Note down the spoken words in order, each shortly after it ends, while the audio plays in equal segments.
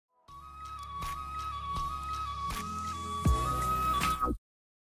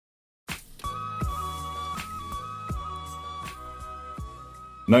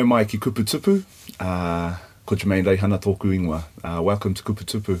Nau mai ki Kupu Tupu, ko Jermaine Reihana tōku ingoa. Welcome to Kupu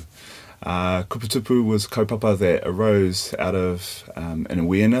Tupu. Kupu Tupu was kaupapa that arose out of an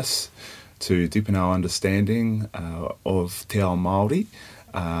awareness to deepen our understanding of Te Ao Māori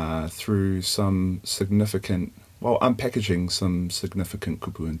through some significant, well, unpackaging some significant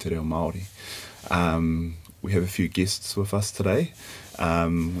kupu in Te Reo Māori. We have a few guests with us today.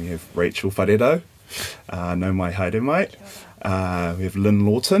 We have Rachel Wharedo, nau mai haere mai. We have Lynn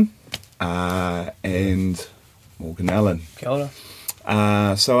Lawton and Morgan Allen. Kia ora.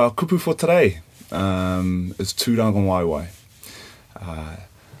 So our kupu for today is Tūrangawaewae.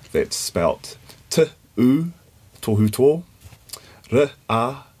 That's spelt T-U, tohu tō,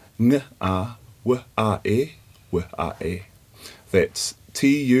 R-A-Ng-A, W-A-E, W-A-E. That's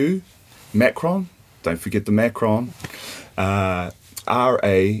T-U, macron, don't forget the macron,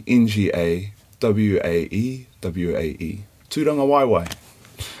 R-A-N-G-A, W-A-E, W-A-E. Tūrangawaewae.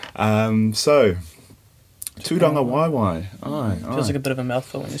 So, Tūrangawaewae. Aye. Feels like a bit of a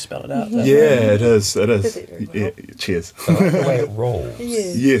mouthful when you spell it out. Though. Yeah, it is. It is. Yeah, cheers. I like the way it rolls.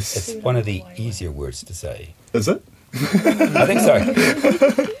 Yes. It's one of the easier words to say. Is it? I think so.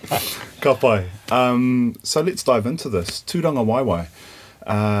 Ka pai. So let's dive into this. Tūrangawaewae.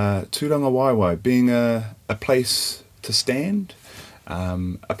 Tūrangawaewae being a place to stand,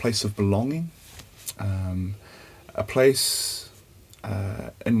 a place of belonging, a place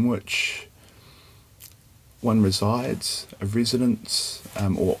in which one resides, a residence,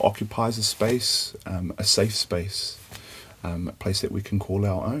 or occupies a space, a safe space, a place that we can call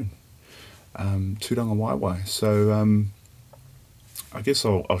our own. Tūrangawaewae. So I guess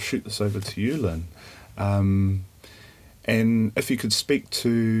I'll shoot this over to you, Lynn. And if you could speak to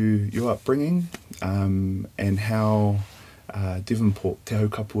your upbringing and how Devonport Te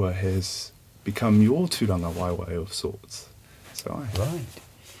Haukapua has become your Tūrangawaewae of sorts. So, Right.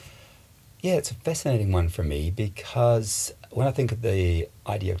 Yeah, it's a fascinating one for me because when I think of the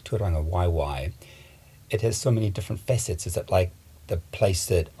idea of Tūrangawaewae, it has so many different facets. Is it like the place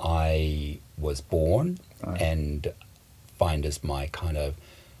that I was born and find as my kind of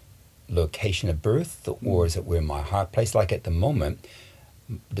location of birth, or is it where my heart place? Like at the moment,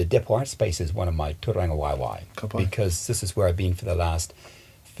 the Depot Artspace is one of my Tūrangawaewae because this is where I've been for the last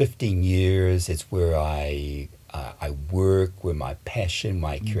 15 years. It's where I work, where my passion,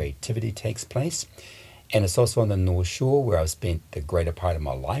 my creativity takes place. And it's also on the North Shore where I've spent the greater part of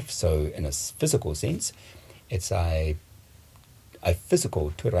my life. So in a physical sense, it's a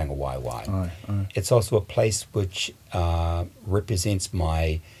physical Tūrangawaewae. It's also a place which represents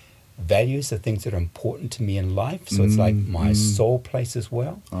my values, the things that are important to me in life. So it's like my soul place as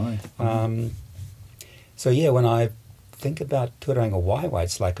well. So yeah, when I think about Tūrangawaewae,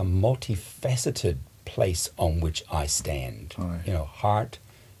 it's like a multifaceted place on which I stand. You know, heart,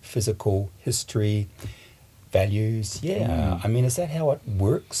 physical, history, values. Yeah, I mean, is that how it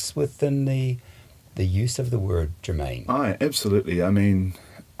works within the use of the word, Jermaine? Absolutely. I mean,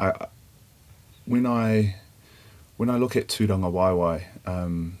 when I look at Tūrangawaewae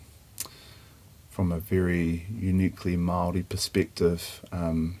from a very uniquely Māori perspective,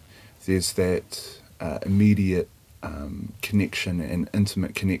 there's that immediate connection and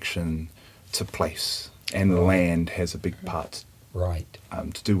intimate connection to place, and land has a big part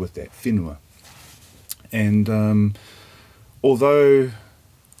to do with that, whenua. And although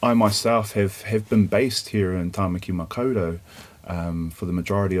I myself have been based here in Tāmaki Makaurau for the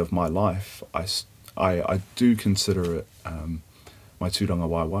majority of my life, I do consider it my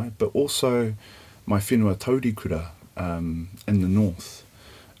Tūrangawaewae, but also my whenua taurikura in the north,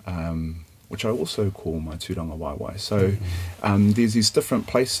 which I also call my Tūrangawaewae. So there's these different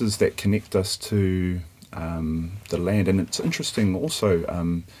places that connect us to the land. And it's interesting also,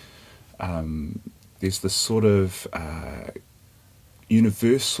 there's this sort of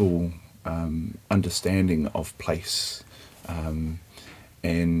universal understanding of place.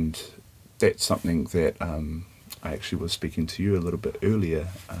 And that's something that I actually was speaking to you a little bit earlier.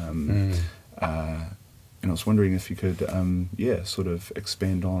 And I was wondering if you could, sort of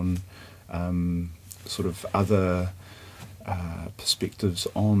expand on sort of other perspectives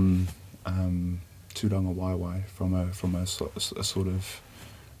on Tūrangawaewae from a sort of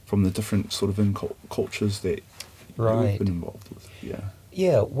from the different sort of cultures that you've been involved with.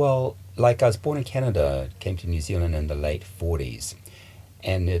 Yeah, well, like I was born in Canada, came to New Zealand in the late 40s,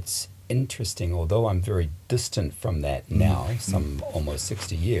 and it's interesting, although I'm very distant from that now, some almost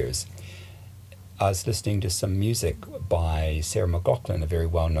 60 years, I was listening to some music by Sarah McLachlan, a very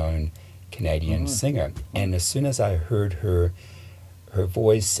well-known Canadian singer, and as soon as I heard her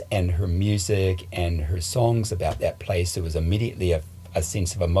voice and her music and her songs about that place, there was immediately a a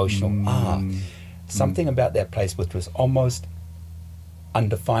sense of emotional something about that place which was almost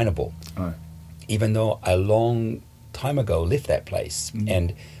undefinable. Aye. Even though a long time ago left that place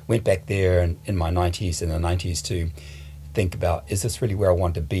and went back there in my 90s, in the 90s, to think about, is this really where I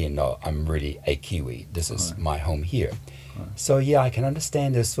want to be? And no, I'm really a Kiwi. This is my home here. So yeah, I can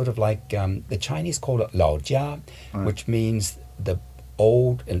understand there's sort of like, the Chinese call it lao jia, which means the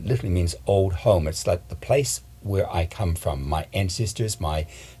old, it literally means old home. It's like the place where I come from, my ancestors, my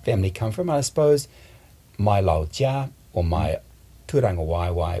family come from. I suppose my lao jia or my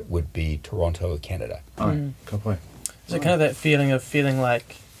Tūrangawaewae would be Toronto, Canada. Ka pai. So kind of that feeling of feeling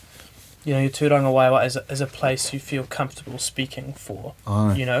like, you know, your Tūrangawaewae is a place you feel comfortable speaking for.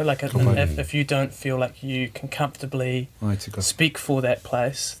 You know, like if you don't feel like you can comfortably speak for that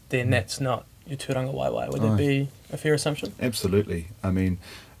place, then that's not your Tūrangawaewae. Would that be a fair assumption? Absolutely. I mean,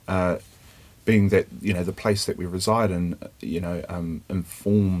 being that, you know, the place that we reside in, you know,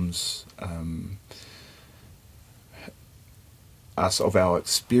 informs us of our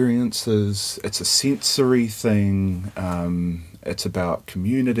experiences. It's a sensory thing. It's about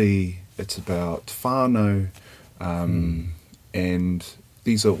community. It's about whānau. And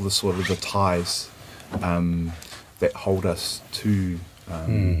these are all the sort of the ties that hold us to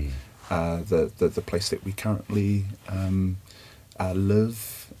the place that we currently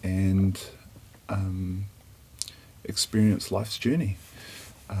live and experience life's journey.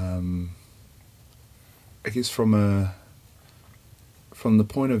 I guess from the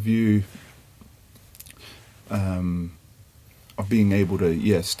point of view of being able to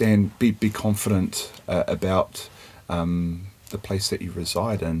be confident about the place that you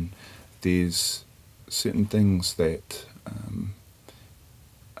reside in, there's certain things that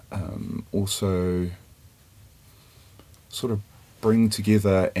also sort of bring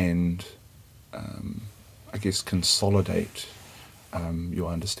together and I guess consolidate your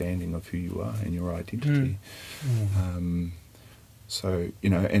understanding of who you are and your identity. So, you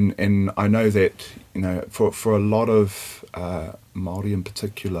know, and I know that, you know, for a lot of Māori in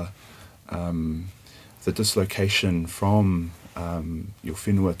particular, the dislocation from your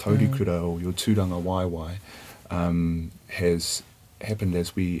whenua taurikura or your Tūrangawaewae has happened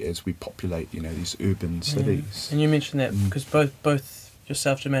as we populate, you know, these urban cities. And you mentioned that because both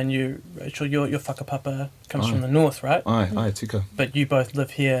yourself, Jermaine, Rachel, your whakapapa comes from the north, right? Aye, tika. But you both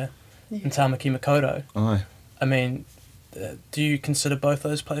live here in Tāmaki Makaurau. Aye. I mean, do you consider both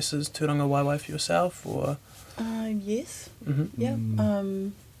those places Tūrangawaewae for yourself, or? Yes. Yeah.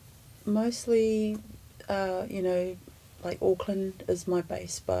 Mostly, you know, like Auckland is my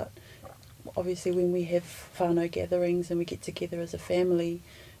base, but obviously when we have whānau gatherings and we get together as a family,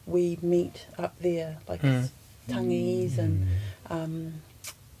 we meet up there, like tangis and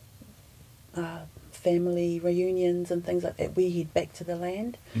family reunions and things like that. We head back to the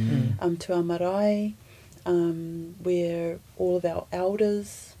land, to our marae, where all of our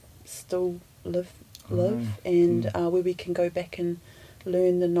elders still live, and where we can go back and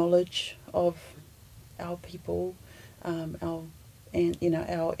learn the knowledge of our people, our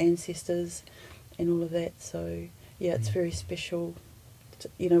ancestors, and all of that. So yeah, it's very special.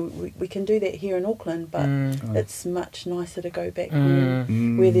 You know, we can do that here in Auckland, but it's much nicer to go back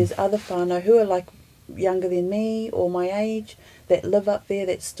where there's other whānau who are like younger than me or my age that live up there,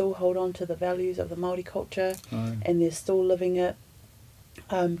 that still hold on to the values of the Māori culture, and they're still living it.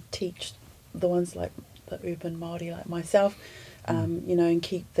 Teach the ones like the urban Māori like myself, you know, and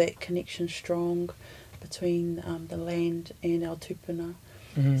keep that connection strong between the land and our tupuna.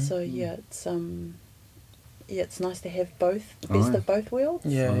 So yeah, it's nice to have both, the best of both worlds.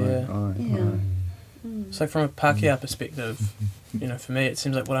 So from a Pākehā perspective, you know, for me it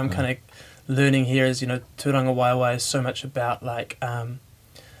seems like what I'm kind of learning here is, you know, Tūrangawaewae is so much about like,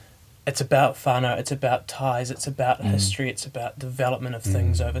 it's about whānau, it's about ties, it's about history, it's about development of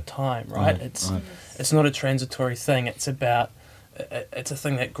things over time, right? It's not a transitory thing, it's about, it's a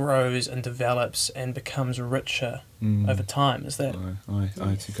thing that grows and develops and becomes richer over time. Is that,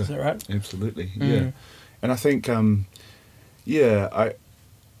 is that right? Absolutely, yeah. And I think, I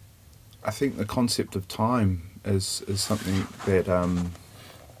think the concept of time is something that,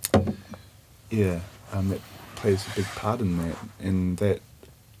 that plays a big part in that. And that,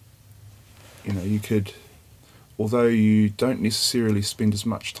 you know, you could, although you don't necessarily spend as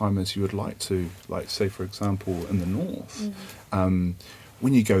much time as you would like to, like say for example in the north,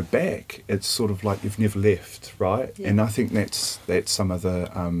 when you go back, it's sort of like you've never left, right? Yeah. And I think that's some of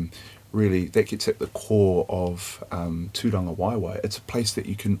the really, that gets at the core of Tūrangawaewae. It's a place that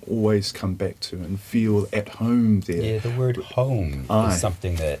you can always come back to and feel at home there. Yeah, the word home is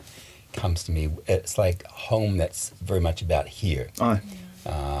something that comes to me. It's like home that's very much about here. Aye.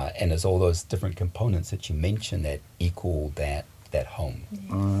 And there's all those different components that you mentioned that equal that home.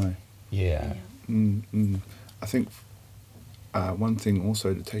 Aye. Yeah. I think one thing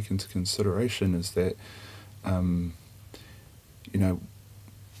also to take into consideration is that, you know,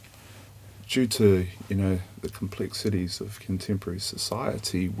 due to, you know, the complexities of contemporary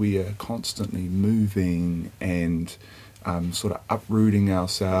society, we are constantly moving and sort of uprooting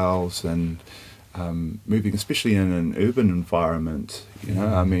ourselves and moving, especially in an urban environment. You know,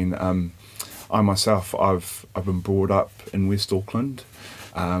 I mean, I myself, I've been brought up in West Auckland,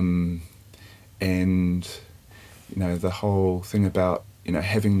 and you know, the whole thing about, you know,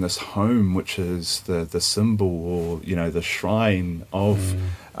 having this home, which is the symbol, or, you know, the shrine of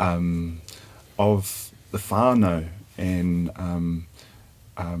the whānau, and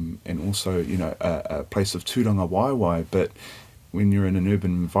also, you know, a place of Tūrangawaewae. But when you're in an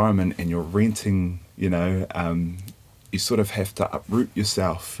urban environment and you're renting, you know, you sort of have to uproot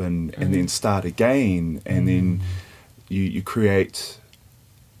yourself and then start again, and then you create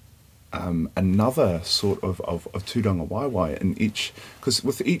another sort of Tūrangawaewae in each, because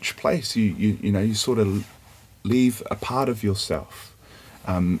with each place you know, you sort of leave a part of yourself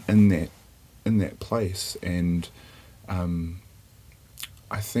in that place, and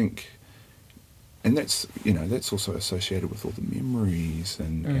I think, and that's, you know, that's also associated with all the memories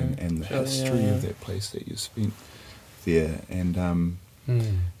and the history of that place that you spent there, and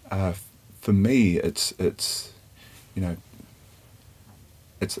for me it's you know,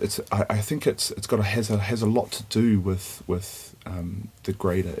 I think has a lot to do with the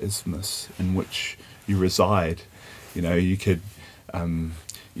greater isthmus in which you reside. You know, you can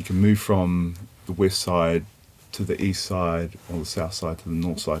move from the west side to the east side, or the south side to the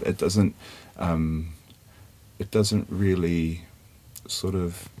north side. It doesn't really sort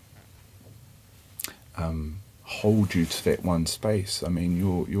of hold you to that one space. I mean,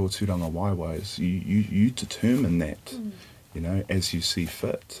 your Tūrangawaewae, you determine that, you know, as you see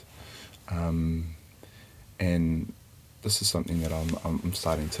fit, and this is something that I'm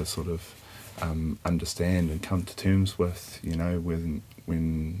starting to sort of understand and come to terms with, you know, when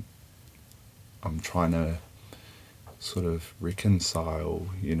I'm trying to sort of reconcile,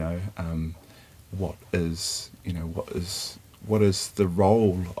 you know, what is the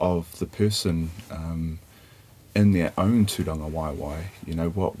role of the person in their own Tūrangawaewae, you know,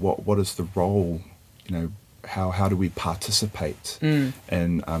 what is the role, you know, how do we participate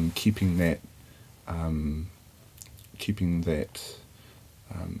in keeping that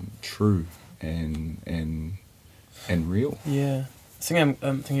true and real. Yeah. The thing I'm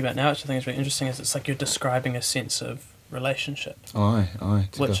thinking about now, which I think is really interesting, is it's like you're describing a sense of relationship. Aye.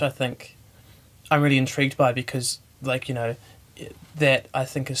 Which I think I'm really intrigued by, because, like, you know, that I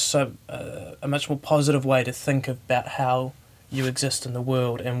think is so a much more positive way to think about how you exist in the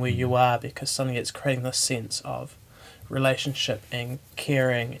world and where you are, because suddenly it's creating this sense of relationship and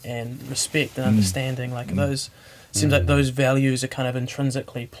caring and respect and understanding. Like those, seems like those values are kind of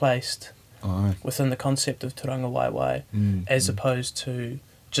intrinsically placed within the concept of Tūrangawaewae, as opposed to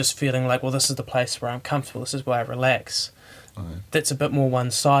just feeling like, well, this is the place where I'm comfortable, this is where I relax. That's a bit more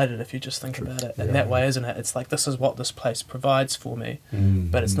one-sided if you just think about it in that way, isn't it? It's like, this is what this place provides for me,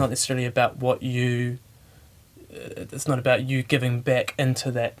 but it's not necessarily about what you... It's not about you giving back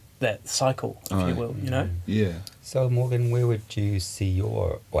into that cycle, if you will, you know? Yeah. So, Morgan, where would you see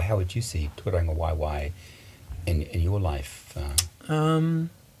or how would you see Tūrangawaewae in your life?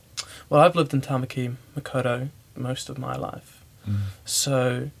 Well, I've lived in Tamaki Makaurau most of my life.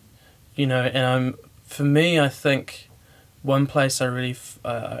 So, you know, and for me, I think one place I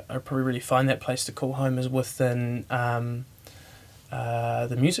probably really find that place to call home is within the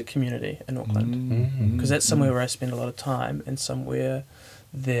music community in Auckland, because that's somewhere where I spend a lot of time, and somewhere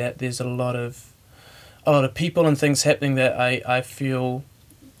that there's a lot of people and things happening that I feel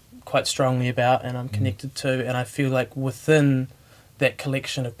quite strongly about and I'm connected to, and I feel like within that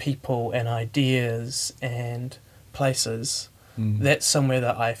collection of people and ideas and places, that's somewhere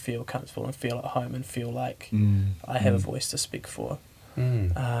that I feel comfortable and feel at home and feel like I have a voice to speak for.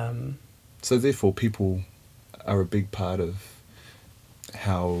 So therefore people are a big part of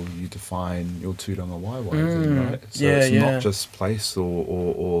how you define your Tūrangawaewae, right? So it's not just place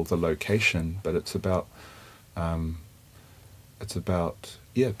or the location, but it's about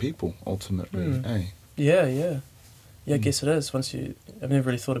people ultimately. I guess it is. I've never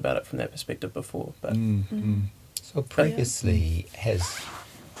really thought about it from that perspective before, but so previously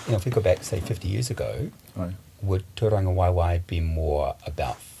if we go back, say, 50 years ago, would Tūrangawaewae be more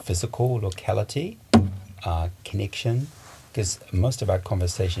about physical locality, connection, Because most of our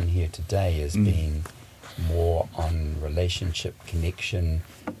conversation here today has been more on relationship, connection,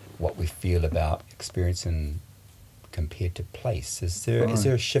 what we feel about experience compared to place. Is there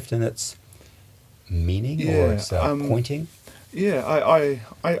a shift in its meaning or its pointing? Yeah,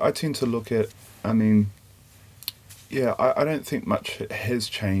 I tend to look at, I mean, yeah, I don't think much has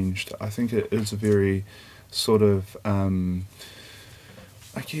changed. I think it is a very sort of,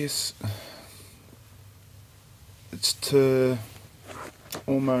 I guess, it's to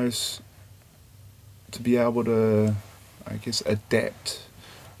almost to be able to, I guess, adapt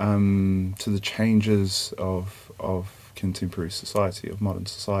to the changes of contemporary society, of modern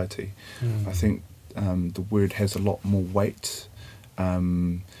society. I think the word has a lot more weight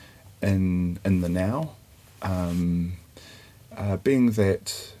in the now, being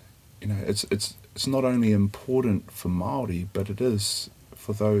that, you know, it's not only important for Māori, but it is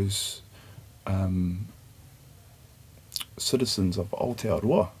for those citizens of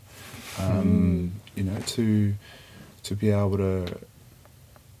Aotearoa, you know, to be able to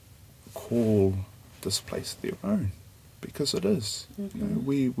call this place their own, because it is. You know,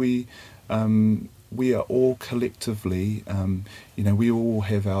 we are all collectively, you know, we all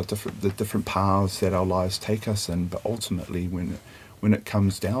have our different paths that our lives take us in, but ultimately when it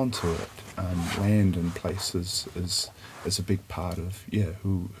comes down to it, land and place is a big part of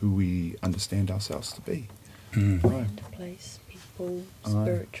who we understand ourselves to be. Right. Place, people,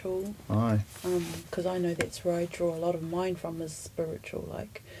 spiritual. Because I know that's where I draw a lot of mine from, is spiritual.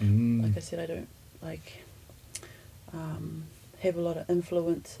 Like I said, I don't have a lot of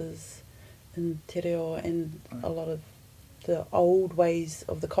influences in te reo and a lot of the old ways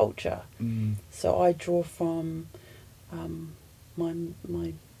of the culture. So I draw from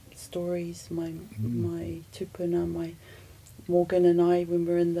my stories, my tupuna, my Morgan and I, when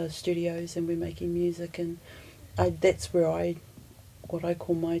we're in the studios and we're making music, and that's where what I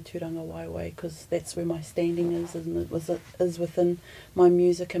call my Tūrangawaewae, because that's where my standing is, and it is within my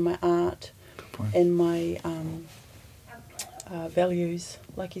music and my art and my values,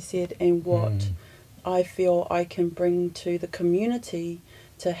 like you said, and what I feel I can bring to the community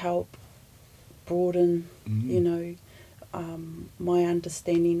to help broaden, you know, my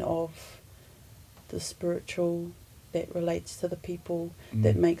understanding of the spiritual that relates to the people,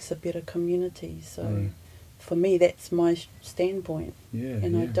 that makes a better community. So for me, that's my standpoint.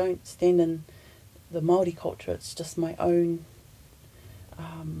 I don't stand in the Māori culture. It's just my own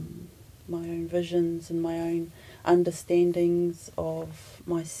visions and my own understandings of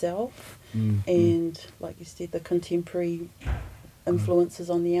myself, and like you said, the contemporary influences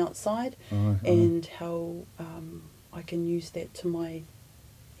on the outside, and how I can use that to my,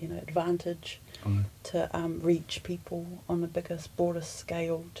 you know, advantage to reach people on a bigger, broader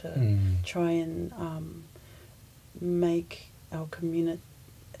scale, to try and make our community,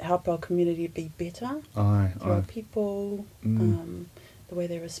 help our community be better through our people, the way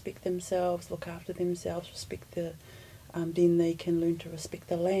they respect themselves, look after themselves, respect the, then they can learn to respect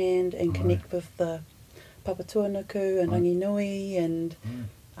the land and connect with the papatuanuku and ranginui, and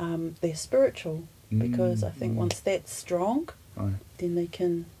they're spiritual, because I think once that's strong, then they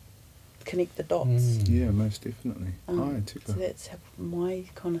can connect the dots. Yeah, most definitely. So that's my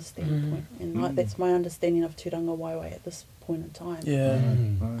kind of standpoint, and that's my understanding of Tūrangawaewae at this point in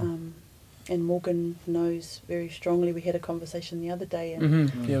time. And Morgan knows very strongly. We had a conversation the other day,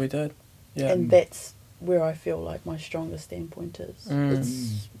 and yeah, we did. Yeah, and that's where I feel like my strongest standpoint is.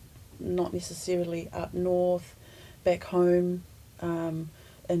 It's not necessarily up north, back home,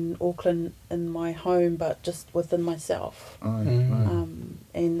 in Auckland, in my home, but just within myself. And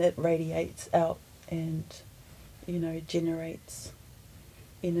it radiates out and, you know, generates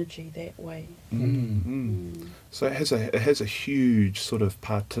energy that way. So it has a huge sort of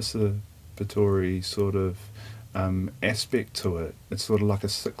participatory sort of aspect to it. It's sort of like a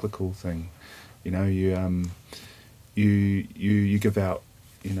cyclical thing. You know, you give out,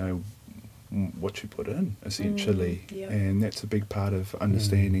 you know, what you put in, essentially, and that's a big part of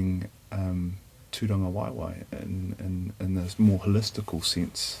understanding Tūrangawaewae in this more holistical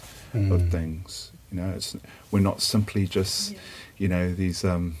sense of things. You know, we're not simply just you know, these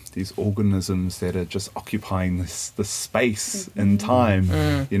organisms that are just occupying this space in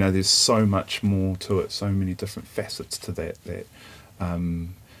time. You know, there's so much more to it, so many different facets to that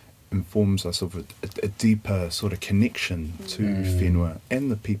informs us of a deeper sort of connection to whenua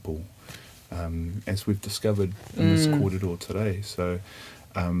and the people, as we've discovered in this corridor today. So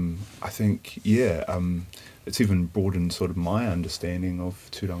I think, it's even broadened sort of my understanding of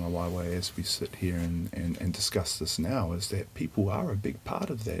Tūrangawaewae as we sit here and discuss this now, is that people are a big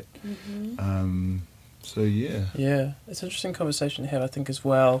part of that. So yeah. Yeah, it's an interesting conversation to have, I think, as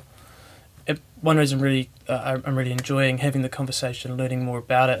well. One reason I'm really enjoying having the conversation, learning more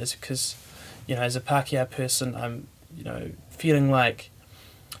about it, is because, you know, as a Pākehā person, I'm, you know, feeling like,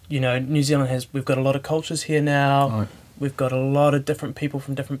 you know, New Zealand we've got a lot of cultures here now. Right. We've got a lot of different people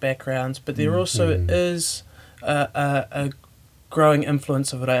from different backgrounds, but there also is a growing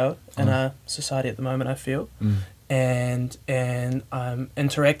influence of reo in our society at the moment, I feel. And I'm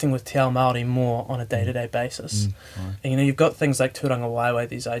interacting with te ao Māori more on a day-to-day basis. And, you know, you've got things like Tūrangawaewae,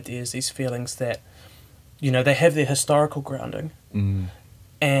 these ideas, these feelings that, you know, they have their historical grounding.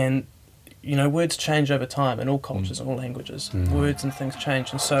 And, you know, words change over time in all cultures and all languages. Words and things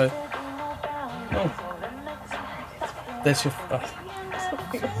change. And so... that's your...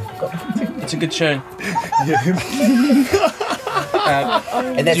 it's a good tune.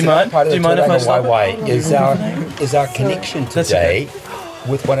 And that's part of the Tūrangawaewae is our connection today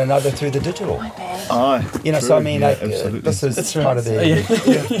with one another through the digital. You know, true. so I mean, like, absolutely. this is That's right. part of the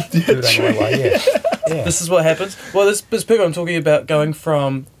This is what happens. Well, there's people I'm talking about going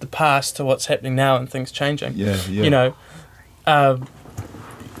from the past to what's happening now and things changing. You know,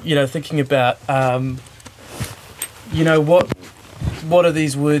 thinking about, you know, what are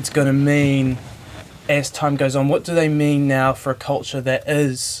these words going to mean as time goes on? What do they mean now for a culture that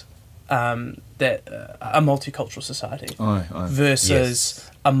is a multicultural society versus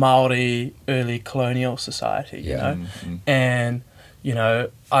a Māori early colonial society, you know? And, you know,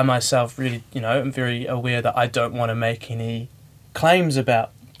 I myself really, you know, am very aware that I don't want to make any claims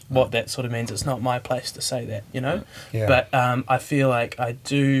about what that sort of means. It's not my place to say that, you know? But I feel like I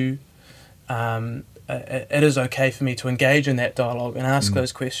do... it is okay for me to engage in that dialogue and ask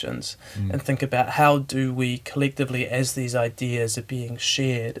those questions and think about how do we collectively, as these ideas are being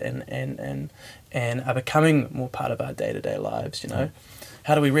shared and are becoming more part of our day-to-day lives, you know,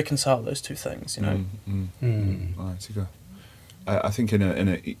 how do we reconcile those two things, you know? I think in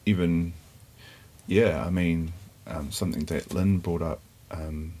a even, I mean, something that Lynn brought up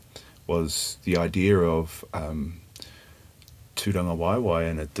was the idea of Tūrangawaewae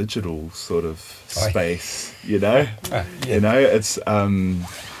in a digital sort of space, you know? You know, it's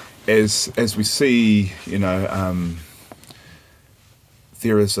as we see, you know,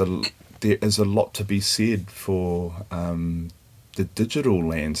 there is a lot to be said for the digital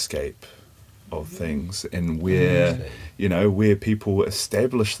landscape of things and where you know, where people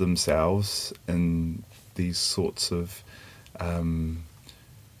establish themselves in these sorts of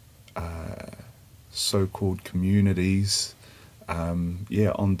so-called communities.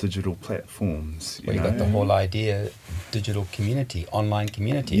 On digital platforms. You got the whole idea, digital community, online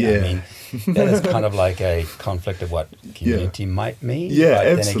community. I mean, that is kind of like a conflict of what community might mean. But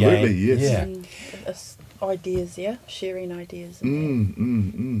absolutely, then again, ideas, sharing ideas.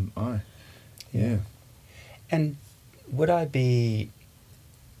 And would I be,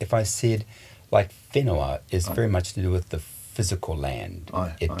 if I said, like whenua is very much to do with the physical land.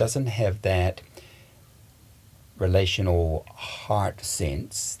 It doesn't have that relational heart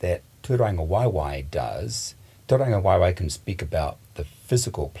sense that Tūrangawaewae does. Tūrangawaewae can speak about the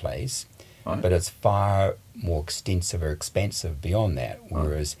physical place, but it's far more extensive or expansive beyond that.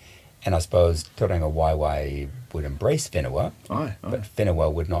 Whereas, and I suppose Tūrangawaewae would embrace whenua, but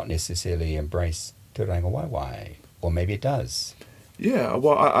whenua would not necessarily embrace Tūrangawaewae, or maybe it does. Yeah,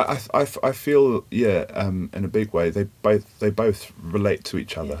 well, I feel in a big way they both relate to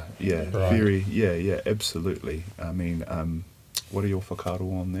each other. Very absolutely. I mean, what are your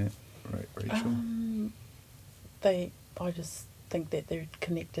whakaaro on that, right, Rachel? I just think that they're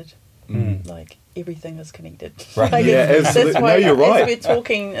connected. Like everything is connected. Right. Like absolutely. That's why you're right. As we're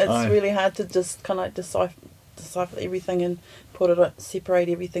talking, it's really hard to just kind of decipher everything and separate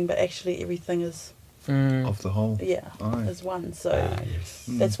everything, but actually everything is. Of the whole. As one. So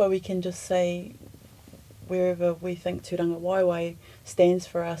that's why we can just say wherever we think Tūrangawaewae stands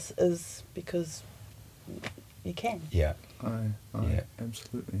for us is because you can.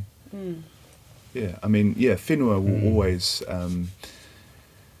 Absolutely. I mean, whenua will always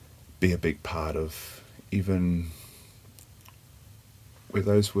be a big part of even where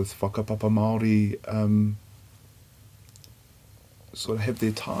those with whakapapa Māori sort of have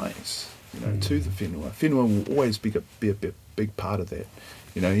their ties. You know, to the whenua. Whenua will always be a big part of that.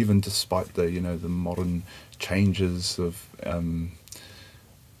 You know, even despite the the modern changes of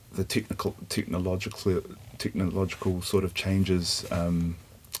the technological sort of changes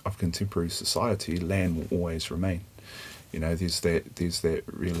of contemporary society, land will always remain. You know, there's that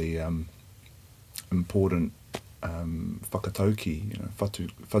really important whakatauki. You know, whatu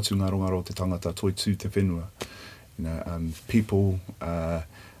ngarongaro te tangata toi tū te whenua. You know, people are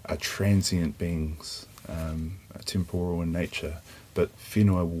transient beings. temporal in nature, but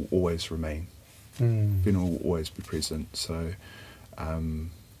whenua will always remain. Whenua will always be present. So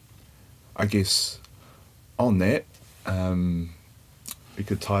I guess on that, we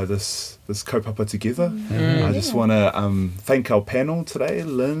could tie this kaupapa together. I just want to thank our panel today,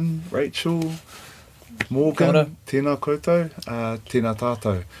 Lynn, Rachel, Morgan, tēnā koutou, tēnā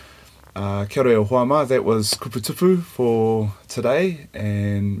tātou. Kia reo hoama, that was Kupu Tupu for today,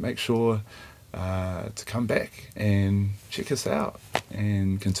 and make sure to come back and check us out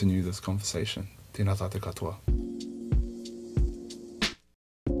and continue this conversation. Tēnā tātou katoa.